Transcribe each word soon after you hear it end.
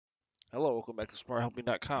Hello, welcome back to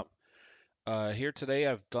smarthelping.com. Here today,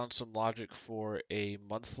 I've done some logic for a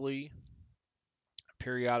monthly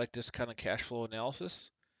periodic discounted cash flow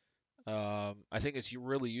analysis. I think it's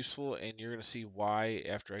really useful, and you're going to see why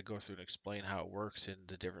after I go through and explain how it works and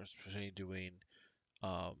the difference between doing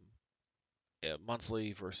um, a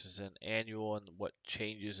monthly versus an annual and what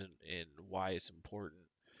changes and why it's important.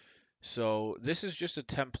 So this is just a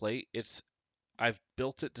template. I've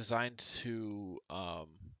built it designed to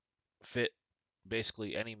fit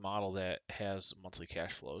basically any model that has monthly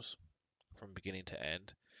cash flows from beginning to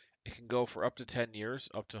end. It can go for up to 10 years,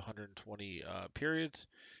 up to 120 periods.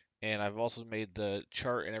 And I've also made the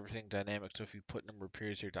chart and everything dynamic. So if you put number of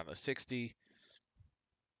periods here down to 60,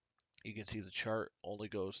 you can see the chart only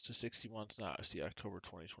goes to 60 months. Now I see October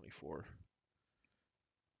 2024.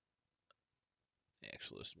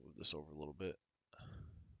 Actually, let's move this over a little bit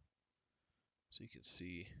so you can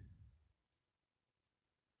see.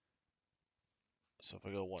 So if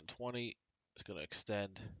I go 120, it's going to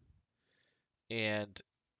extend. And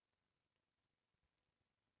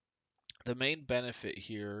the main benefit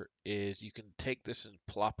here is you can take this and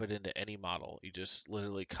plop it into any model. You just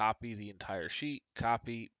literally copy the entire sheet,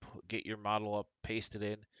 get your model up, paste it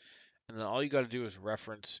in, and then all you got to do is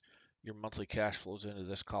reference your monthly cash flows into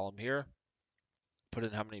this column here. Put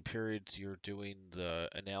in how many periods you're doing the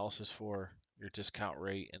analysis for, your discount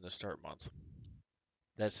rate, and the start month.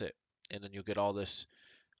 That's it. And then you'll get all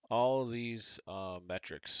these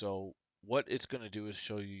metrics. So what it's going to do is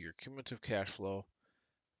show you your cumulative cash flow,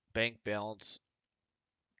 bank balance,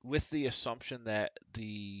 with the assumption that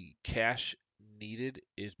the cash needed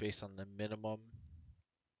is based on the minimum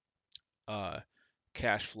uh,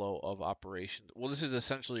 cash flow of operation. Well, this is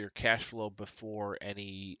essentially your cash flow before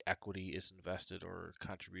any equity is invested or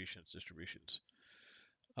contributions, distributions.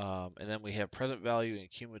 And then we have present value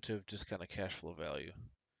and cumulative discounted cash flow value.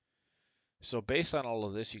 So based on all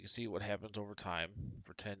of this, you can see what happens over time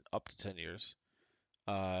for 10 up to 10 years.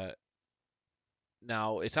 Uh,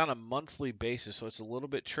 Now, it's on a monthly basis, so it's a little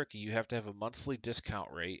bit tricky. You have to have a monthly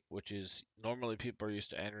discount rate, which is normally people are used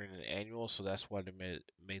to entering an annual, so that's why they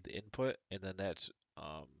made the input, and then that's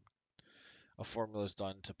a formula is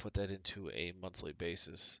done to put that into a monthly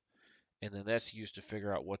basis, and then that's used to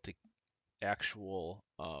figure out what the actual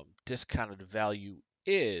discounted value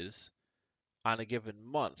is on a given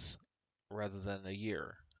month rather than a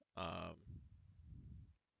year. Um,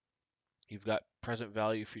 you've got present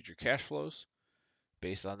value future cash flows.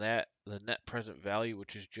 Based on that, the net present value,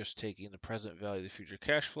 which is just taking the present value of the future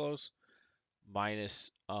cash flows minus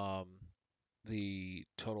the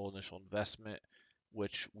total initial investment,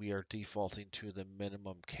 which we are defaulting to the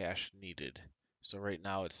minimum cash needed. So right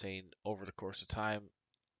now it's saying over the course of time,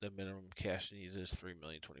 the minimum cash needed is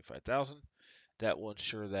 3,025,000. That will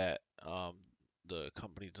ensure that the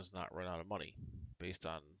company does not run out of money based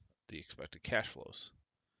on the expected cash flows.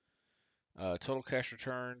 Total cash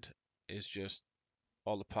returned is just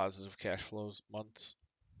all the positive cash flows months.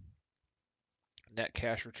 Net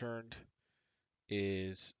cash returned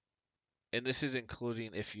is, and this is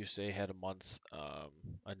including if you say had a month,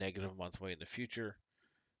 a negative month way in the future,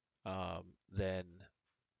 then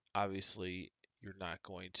obviously you're not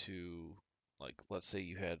going to, like, let's say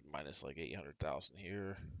you had minus like 800,000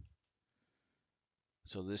 here.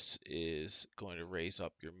 So this is going to raise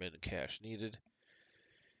up your min cash needed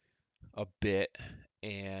a bit,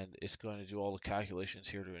 and it's going to do all the calculations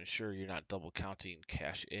here to ensure you're not double counting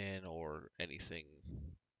cash in or anything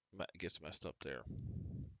gets messed up there.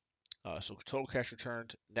 So total cash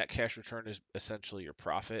returned, net cash returned is essentially your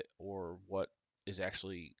profit or what is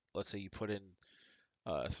actually, let's say you put in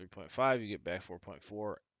 3.5, you get back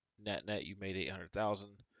 4.4. Net, you made 800,000.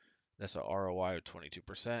 That's an ROI of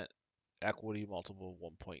 22%. Equity multiple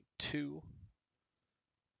 1.2.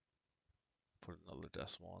 Put another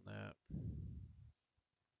decimal on that.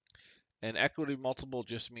 And equity multiple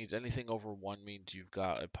just means anything over 1 means you've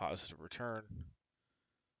got a positive return,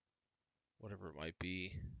 whatever it might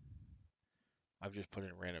be. I've just put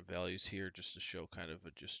in random values here just to show kind of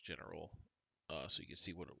a just general, so you can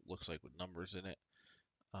see what it looks like with numbers in it.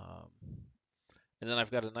 Um, and then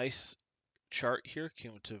I've got a nice chart here,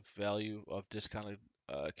 cumulative value of discounted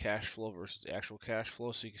cash flow versus actual cash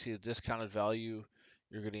flow. So you can see the discounted value,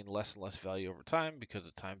 you're getting less and less value over time because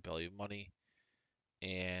of time value of money.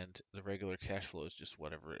 And the regular cash flow is just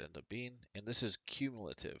whatever it ends up being. And this is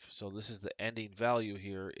cumulative. So this is the ending value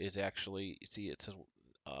here is actually, see it says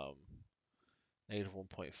um, negative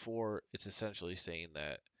 1.4. It's essentially saying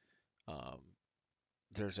that um,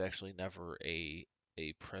 there's actually never a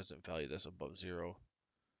present value that's above zero.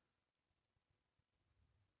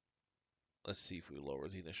 Let's see if we lower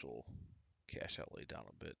the initial cash outlay down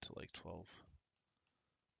a bit to like 12,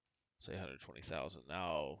 say 120,000.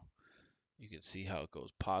 Now you can see how it goes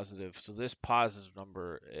positive. So this positive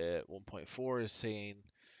number at 1.4 is saying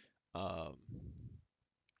um,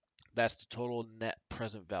 that's the total net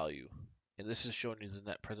present value. And this is showing you the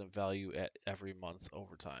net present value at every month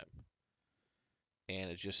over time. And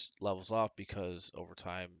it just levels off because over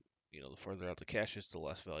time, the further out the cash is, the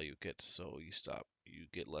less value it gets. So you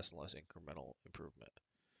get less and less incremental improvement.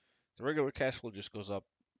 The regular cash flow just goes up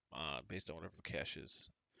based on whatever the cash is.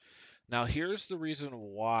 Now, here's the reason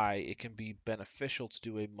why it can be beneficial to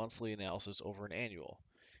do a monthly analysis over an annual.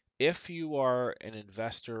 If you are an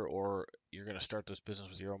investor or you're going to start this business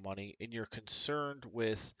with your own money and you're concerned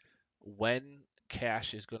with when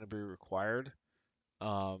cash is going to be required,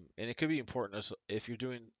 and it could be important if you're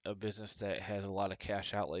doing a business that has a lot of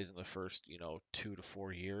cash outlays in the first, 2 to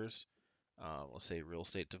 4 years. Let's say real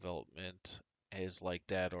estate development is like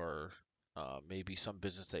that, or maybe some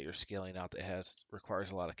business that you're scaling out that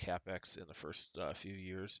requires a lot of capex in the first few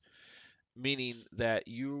years, meaning that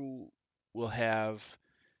you will have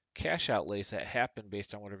cash outlays that happen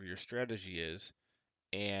based on whatever your strategy is,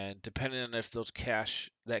 and depending on if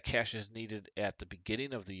that cash is needed at the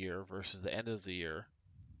beginning of the year versus the end of the year,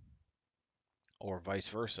 or vice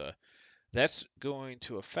versa, that's going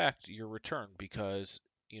to affect your return because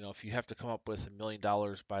if you have to come up with $1 million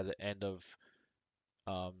by the end of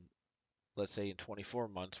um, let's say in 24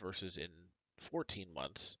 months versus in 14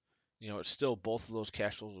 months, it's still both of those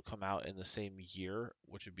cash flows will come out in the same year,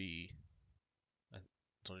 which would be, I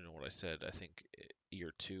don't even know what I said, I think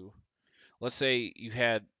year two. Let's say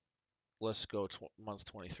let's go month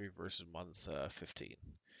 23 versus month 15,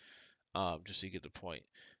 just so you get the point.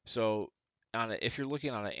 So if you're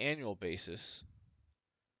looking on an annual basis,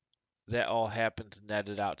 that all happens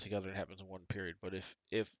netted out together and happens in one period. But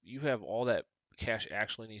if you have all that cash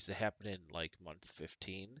actually needs to happen in like month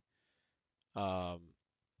 15, um,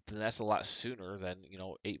 then that's a lot sooner than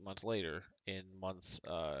 8 months later in month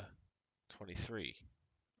 23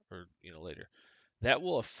 or later. That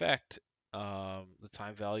will affect the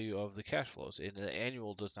time value of the cash flows, and the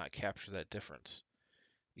annual does not capture that difference.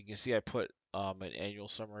 You can see I put an annual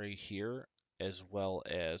summary here as well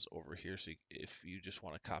as over here. So if you just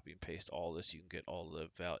want to copy and paste all this, you can get all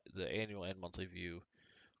the annual and monthly view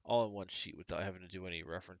all in one sheet without having to do any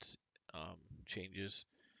reference changes.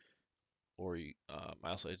 Or I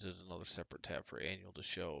also did another separate tab for annual to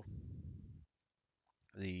show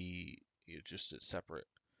just it's separate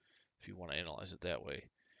if you want to analyze it that way.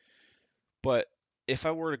 But if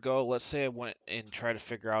I were to go, let's say I went and try to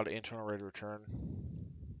figure out internal rate of return.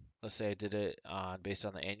 Let's say I did it based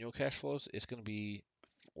on the annual cash flows, it's going to be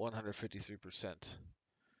 153%.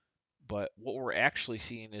 But what we're actually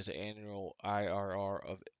seeing is an annual IRR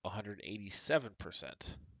of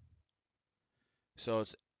 187%. So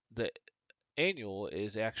the annual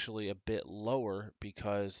is actually a bit lower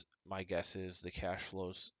because my guess is the cash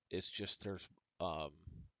flows, it's just there's um,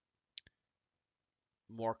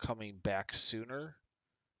 more coming back sooner,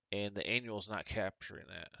 and the annual is not capturing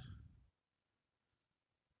that.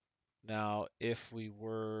 Now, if we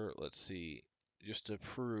were, let's see, just to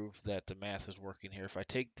prove that the math is working here, if I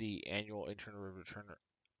take the annual internal rate of return,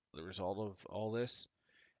 the result of all this,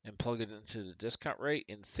 and plug it into the discount rate,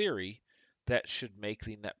 in theory, that should make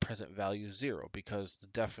the net present value 0 because the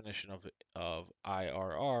definition of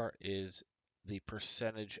IRR is the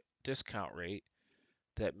percentage discount rate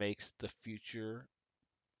that makes the future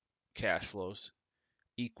cash flows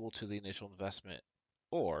equal to the initial investment,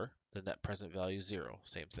 or the net present value 0,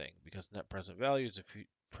 same thing, because net present value is the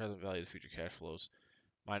present value of the future cash flows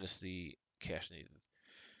minus the cash needed.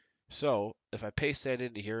 So if I paste that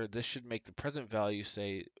into here, this should make the present value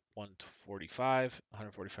say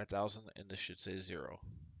 145,000, and this should say 0.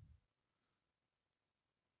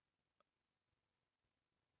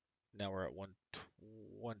 Now we're at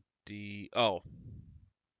 120. Oh,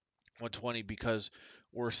 120 because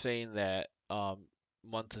we're saying that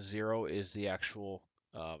month 0 is the actual,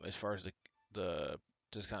 as far as the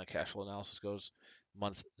discounted cash flow analysis goes,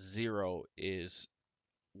 month 0 is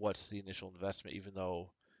what's the initial investment, even though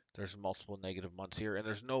there's multiple negative months here, and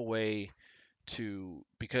there's no way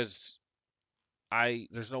because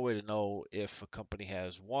there's no way to know if a company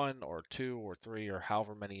has 1 or 2 or 3 or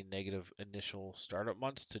however many negative initial startup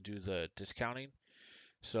months to do the discounting.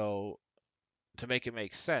 So to make it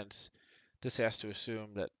make sense, this has to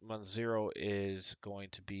assume that month 0 is going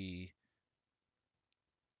to be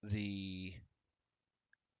the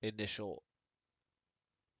initial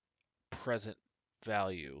present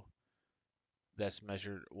value that's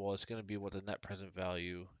measured. Well, it's going to be what the net present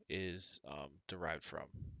value is derived from.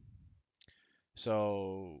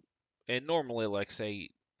 So And normally, like say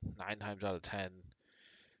 9 times out of 10,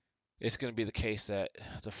 it's going to be the case that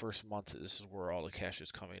the first month this is where all the cash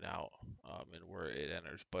is coming out, and where it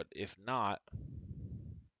enters. But if not,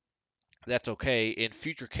 that's okay. In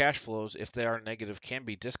future cash flows, if they are negative, can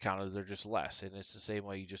be discounted. They're just less, and it's the same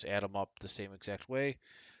way. You just add them up the same exact way.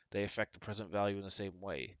 They affect the present value in the same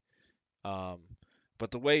way. Um,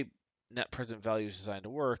 but the way net present value is designed to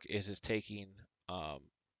work is it's taking um,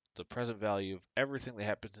 the present value of everything that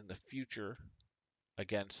happens in the future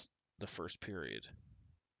against the first period.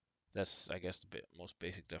 That's, I guess, the most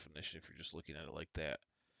basic definition if you're just looking at it like that.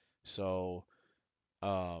 So,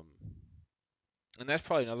 um, and that's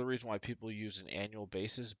probably another reason why people use an annual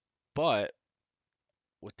basis. But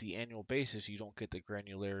with the annual basis, you don't get the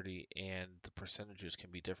granularity and the percentages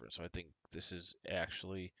can be different. So I think this is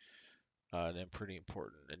actually a pretty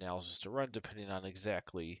important analysis to run depending on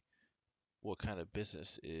exactly what kind of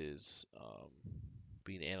business is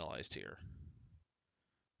being analyzed here.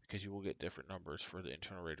 Because you will get different numbers for the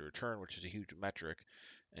internal rate of return, which is a huge metric.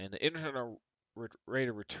 And the internal rate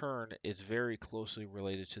of return is very closely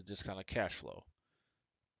related to discounted cash flow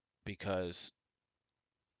because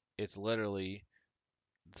it's literally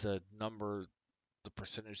the number, the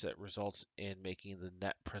percentage that results in making the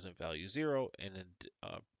net present value zero. And in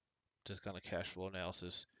discounted cash flow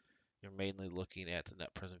analysis, you're mainly looking at the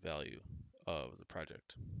net present value of the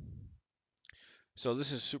project. So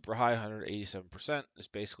this is super high, 187%. It's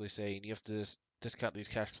basically saying you have to discount these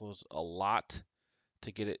cash flows a lot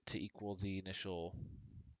to get it to equal the initial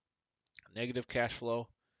negative cash flow.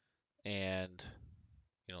 And,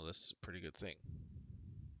 this is a pretty good thing.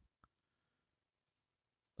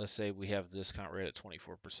 Let's say we have the discount rate at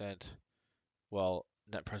 24%. Well,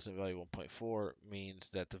 net present value 1.4 means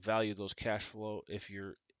that the value of those cash flow, if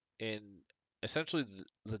you're in essentially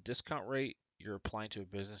the discount rate you're applying to a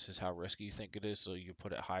business is how risky you think it is. So you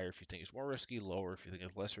put it higher if you think it's more risky, lower if you think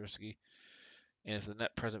it's less risky. And if the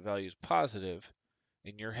net present value is positive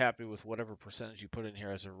and you're happy with whatever percentage you put in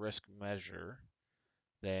here as a risk measure,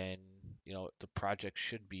 then the project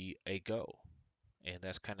should be a go. And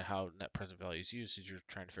that's kind of how net present value is used, is you're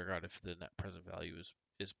trying to figure out if the net present value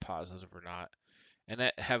is positive or not. And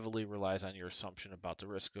that heavily relies on your assumption about the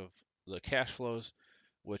risk of the cash flows,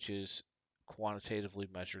 which is quantitatively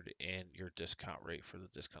measured in your discount rate for the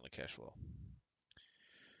discounted cash flow.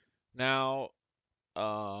 Now,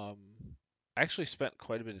 I actually spent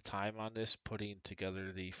quite a bit of time on this, putting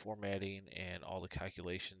together the formatting and all the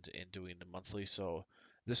calculations and doing the monthly. So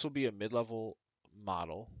this will be a mid-level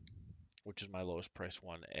model, which is my lowest price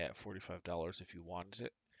one at $45 if you wanted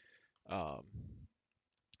it.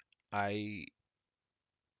 I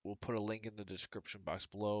will put a link in the description box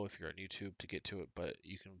below if you're on YouTube to get to it, but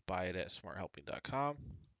you can buy it at smarthelping.com.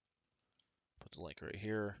 Put the link right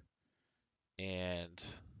here, and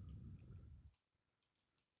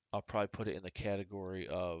I'll probably put it in the category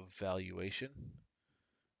of valuation.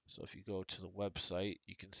 So if you go to the website,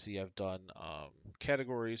 you can see I've done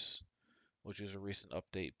categories, which is a recent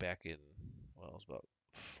update back in, well, it was about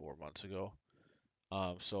 4 months ago.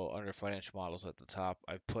 So under financial models at the top,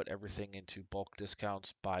 I put everything into bulk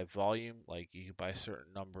discounts by volume. Like you can buy a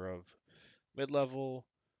certain number of mid-level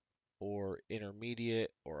or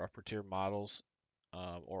intermediate or upper tier models,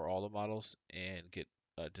 or all the models, and get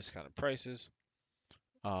discounted prices.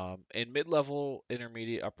 And mid-level,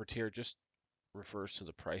 intermediate, upper tier just refers to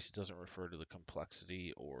the price. It doesn't refer to the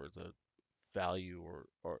complexity or the value,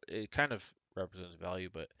 or it kind of represents value,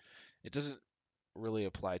 but it doesn't really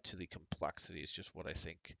apply to the complexity. It's just what I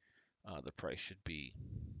think the price should be,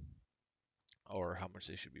 or how much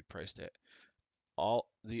they should be priced at. All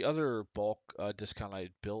the other bulk discount I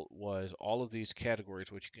built was all of these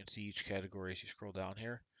categories, which you can see each category as you scroll down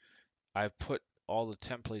here. I've put all the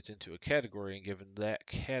templates into a category and given that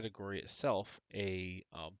category itself a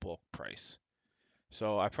bulk price.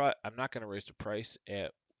 So I'm not going to raise the price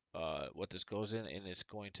at what this goes in, and it's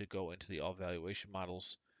going to go into the all valuation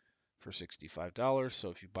models for $65. So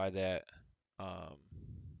if you buy that, um,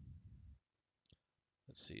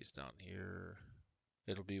 let's see, it's down here.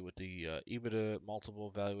 It'll be with the EBITDA multiple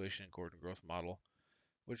valuation and Gordon growth model,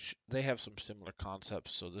 which they have some similar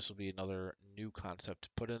concepts. So this will be another new concept to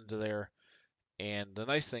put into there. And the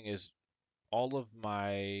nice thing is all of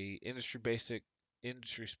my industry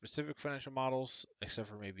specific financial models, except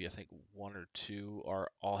for maybe I think one or two, are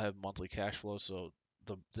all have monthly cash flow. So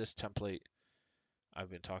this template I've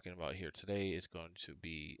been talking about here today is going to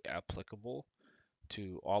be applicable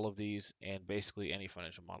to all of these and basically any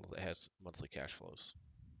financial model that has monthly cash flows.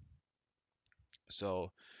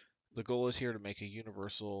 So the goal is here to make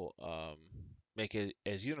make it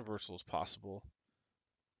as universal as possible.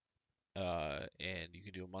 and you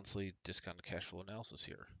can do a monthly discounted cash flow analysis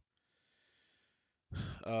here.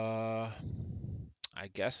 I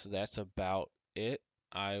guess that's about it.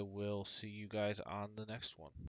 I will see you guys on the next one.